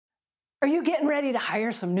Are you getting ready to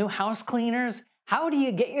hire some new house cleaners? How do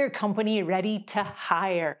you get your company ready to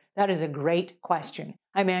hire? That is a great question.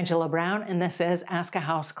 I'm Angela Brown, and this is Ask a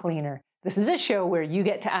House Cleaner. This is a show where you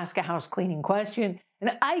get to ask a house cleaning question,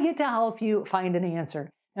 and I get to help you find an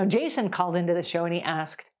answer. Now, Jason called into the show and he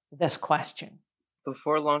asked this question.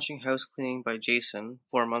 Before launching house cleaning by Jason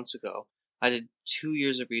 4 months ago, I did 2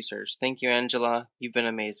 years of research. Thank you, Angela. You've been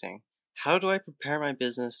amazing. How do I prepare my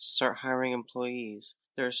business to start hiring employees?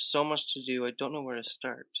 There's so much to do, I don't know where to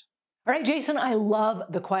start. All right, Jason, I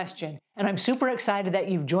love the question, and I'm super excited that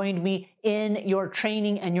you've joined me in your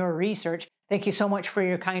training and your research. Thank you so much for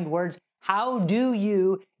your kind words. How do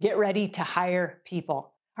you get ready to hire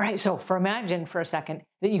people? All right, so imagine for a second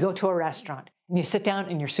that you go to a restaurant and you sit down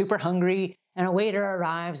and you're super hungry, and a waiter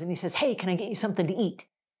arrives and he says, "Hey, can I get you something to eat?"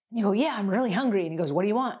 And you go, "Yeah, I'm really hungry." And he goes, "What do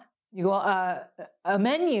you want?" You go, a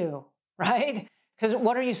menu, right? Because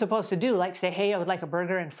what are you supposed to do? Like say, "Hey, I would like a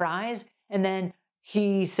burger and fries." And then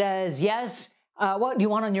he says, "Yes, what do you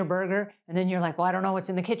want on your burger?" And then you're like, "Well, I don't know what's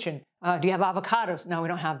in the kitchen. Do you have avocados?" "No, we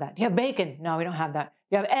don't have that." "Do you have bacon?" "No, we don't have that."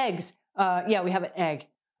 "Do you have eggs?" "Yeah, we have an egg."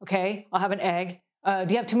 "Okay, I'll have an egg."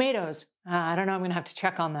 "Do you have tomatoes?" "I don't know, I'm gonna have to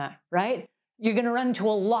check on that," right? You're gonna run into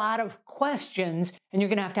a lot of questions, and you're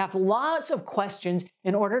gonna have lots of questions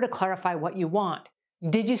in order to clarify what you want.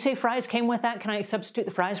 Did you say fries came with that? Can I substitute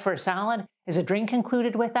the fries for a salad? Is a drink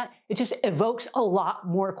included with that? It just evokes a lot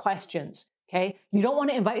more questions, okay? You don't want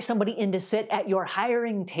to invite somebody in to sit at your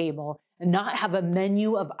hiring table and not have a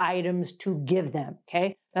menu of items to give them,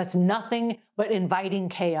 okay? That's nothing but inviting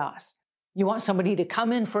chaos. You want somebody to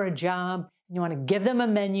come in for a job, and you want to give them a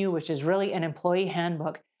menu, which is really an employee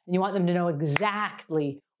handbook, and you want them to know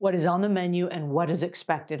exactly what is on the menu and what is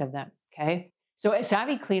expected of them, okay? So at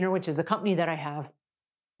Savvy Cleaner, which is the company that I have,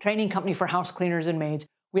 training company for house cleaners and maids,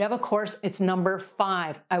 we have a course. It's number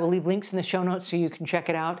 5. I will leave links in the show notes so you can check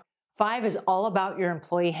it out. 5 is all about your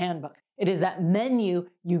employee handbook. It is that menu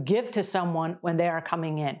you give to someone when they are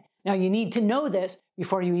coming in. Now, you need to know this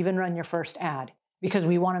before you even run your first ad, because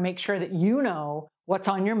we want to make sure that you know what's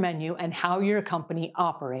on your menu and how your company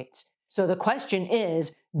operates. So the question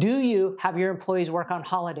is, do you have your employees work on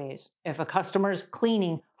holidays? If a customer's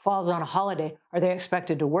cleaning falls on a holiday, are they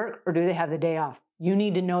expected to work or do they have the day off? You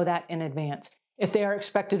need to know that in advance. If they are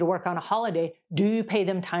expected to work on a holiday, do you pay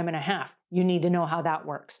them time and a half? You need to know how that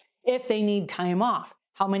works. If they need time off,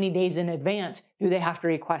 how many days in advance do they have to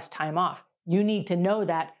request time off? You need to know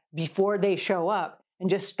that before they show up and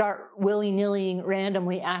just start willy-nilly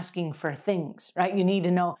randomly asking for things, right? You need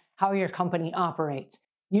to know how your company operates.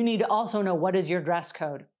 You need to also know, what is your dress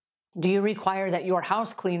code? Do you require that your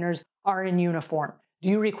house cleaners are in uniform? Do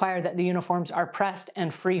you require that the uniforms are pressed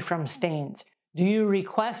and free from stains? Do you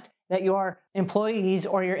request that your employees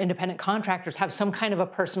or your independent contractors have some kind of a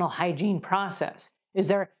personal hygiene process? Is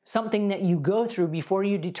there something that you go through before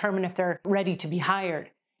you determine if they're ready to be hired?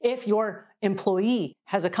 If your employee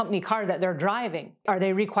has a company car that they're driving, are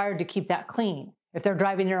they required to keep that clean? If they're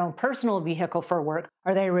driving their own personal vehicle for work,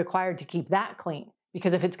 are they required to keep that clean?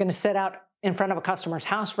 Because if it's going to sit out in front of a customer's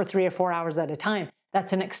house for 3 or 4 hours at a time,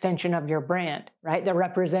 that's an extension of your brand, right? They're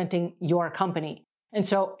representing your company. And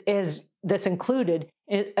so is this included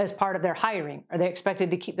as part of their hiring? Are they expected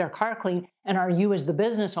to keep their car clean? And are you, as the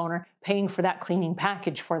business owner, paying for that cleaning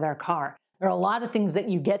package for their car? There are a lot of things that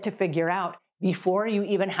you get to figure out before you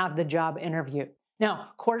even have the job interview.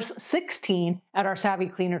 Now, course 16 at our Savvy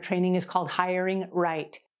Cleaner training is called Hiring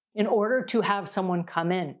Right. In order to have someone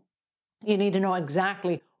come in, you need to know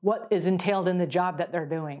exactly what is entailed in the job that they're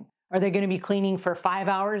doing. Are they going to be cleaning for 5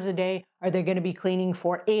 hours a day? Are they going to be cleaning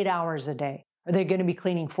for 8 hours a day? Are they going to be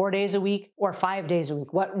cleaning 4 days a week or 5 days a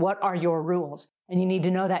week? What are your rules? And you need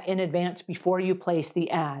to know that in advance before you place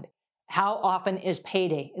the ad. How often is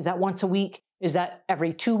payday? Is that once a week? Is that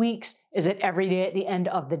every 2 weeks? Is it every day at the end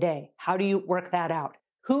of the day? How do you work that out?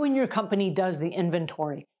 Who in your company does the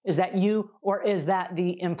inventory? Is that you or is that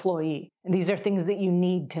the employee? And these are things that you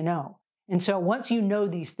need to know. And so once you know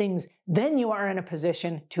these things, then you are in a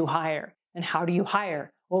position to hire. And how do you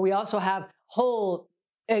hire? Well, we also have whole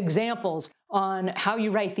examples on how you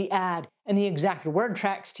write the ad and the exact word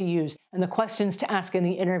tracks to use and the questions to ask in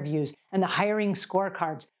the interviews and the hiring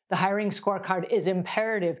scorecards. The hiring scorecard is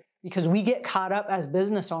imperative because we get caught up as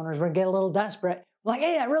business owners. We get a little desperate. We're like,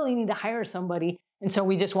 hey, I really need to hire somebody. And so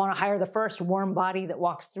we just want to hire the first warm body that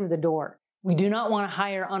walks through the door. We do not want to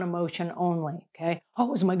hire on emotion only, okay? Oh,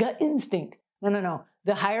 it was my gut instinct. No.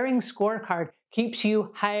 The hiring scorecard keeps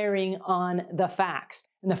you hiring on the facts,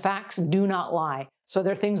 and the facts do not lie. So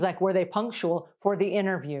there are things like, were they punctual for the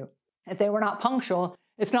interview? If they were not punctual,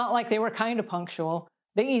 it's not like they were kind of punctual.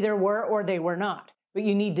 They either were or they were not. but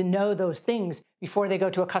you need to know those things before they go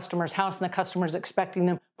to a customer's house and the customer's expecting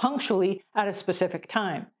them punctually at a specific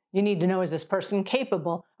time. You need to know, is this person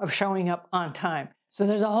capable of showing up on time? So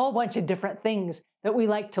there's a whole bunch of different things that we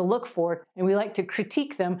like to look for, and we like to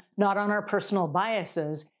critique them not on our personal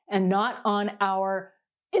biases and not on our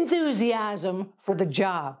enthusiasm for the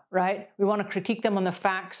job, right? We want to critique them on the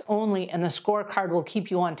facts only, and the scorecard will keep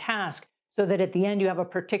you on task so that at the end you have a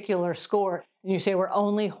particular score and you say, we're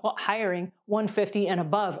only hiring 150 and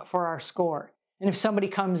above for our score. And if somebody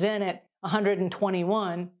comes in at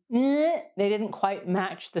 121, they didn't quite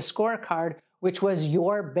match the scorecard, which was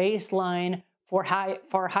your baseline for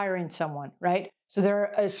hiring someone, right? So there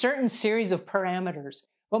are a certain series of parameters.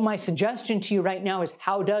 But my suggestion to you right now is,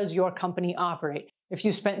 how does your company operate? If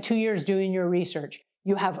you spent 2 years doing your research,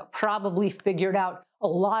 you have probably figured out a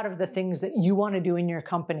lot of the things that you want to do in your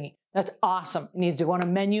company. That's awesome. It needs to go on a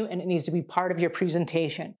menu and it needs to be part of your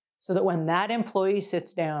presentation so that when that employee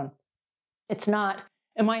sits down, it's not,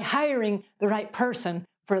 am I hiring the right person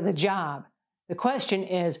for the job? The question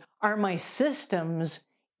is, are my systems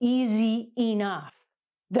easy enough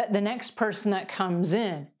that the next person that comes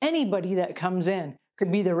in, anybody that comes in,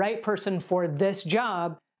 could be the right person for this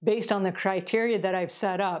job based on the criteria that I've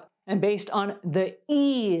set up and based on the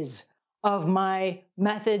ease of my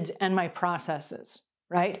methods and my processes,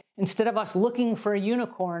 right? Instead of us looking for a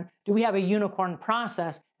unicorn, do we have a unicorn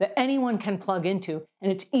process that anyone can plug into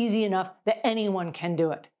and it's easy enough that anyone can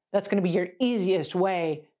do it? That's going to be your easiest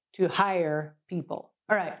way to hire people.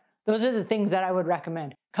 All right, those are the things that I would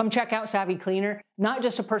recommend. Come check out Savvy Cleaner, not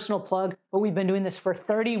just a personal plug, but we've been doing this for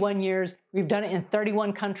 31 years. We've done it in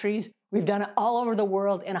 31 countries. We've done it all over the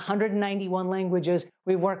world in 191 languages.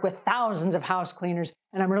 We work with thousands of house cleaners,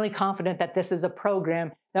 and I'm really confident that this is a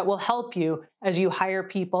program that will help you as you hire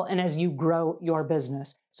people and as you grow your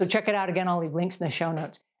business. So check it out again. I'll leave links in the show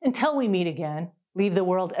notes. Until we meet again, leave the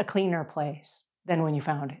world a cleaner place than when you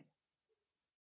found it.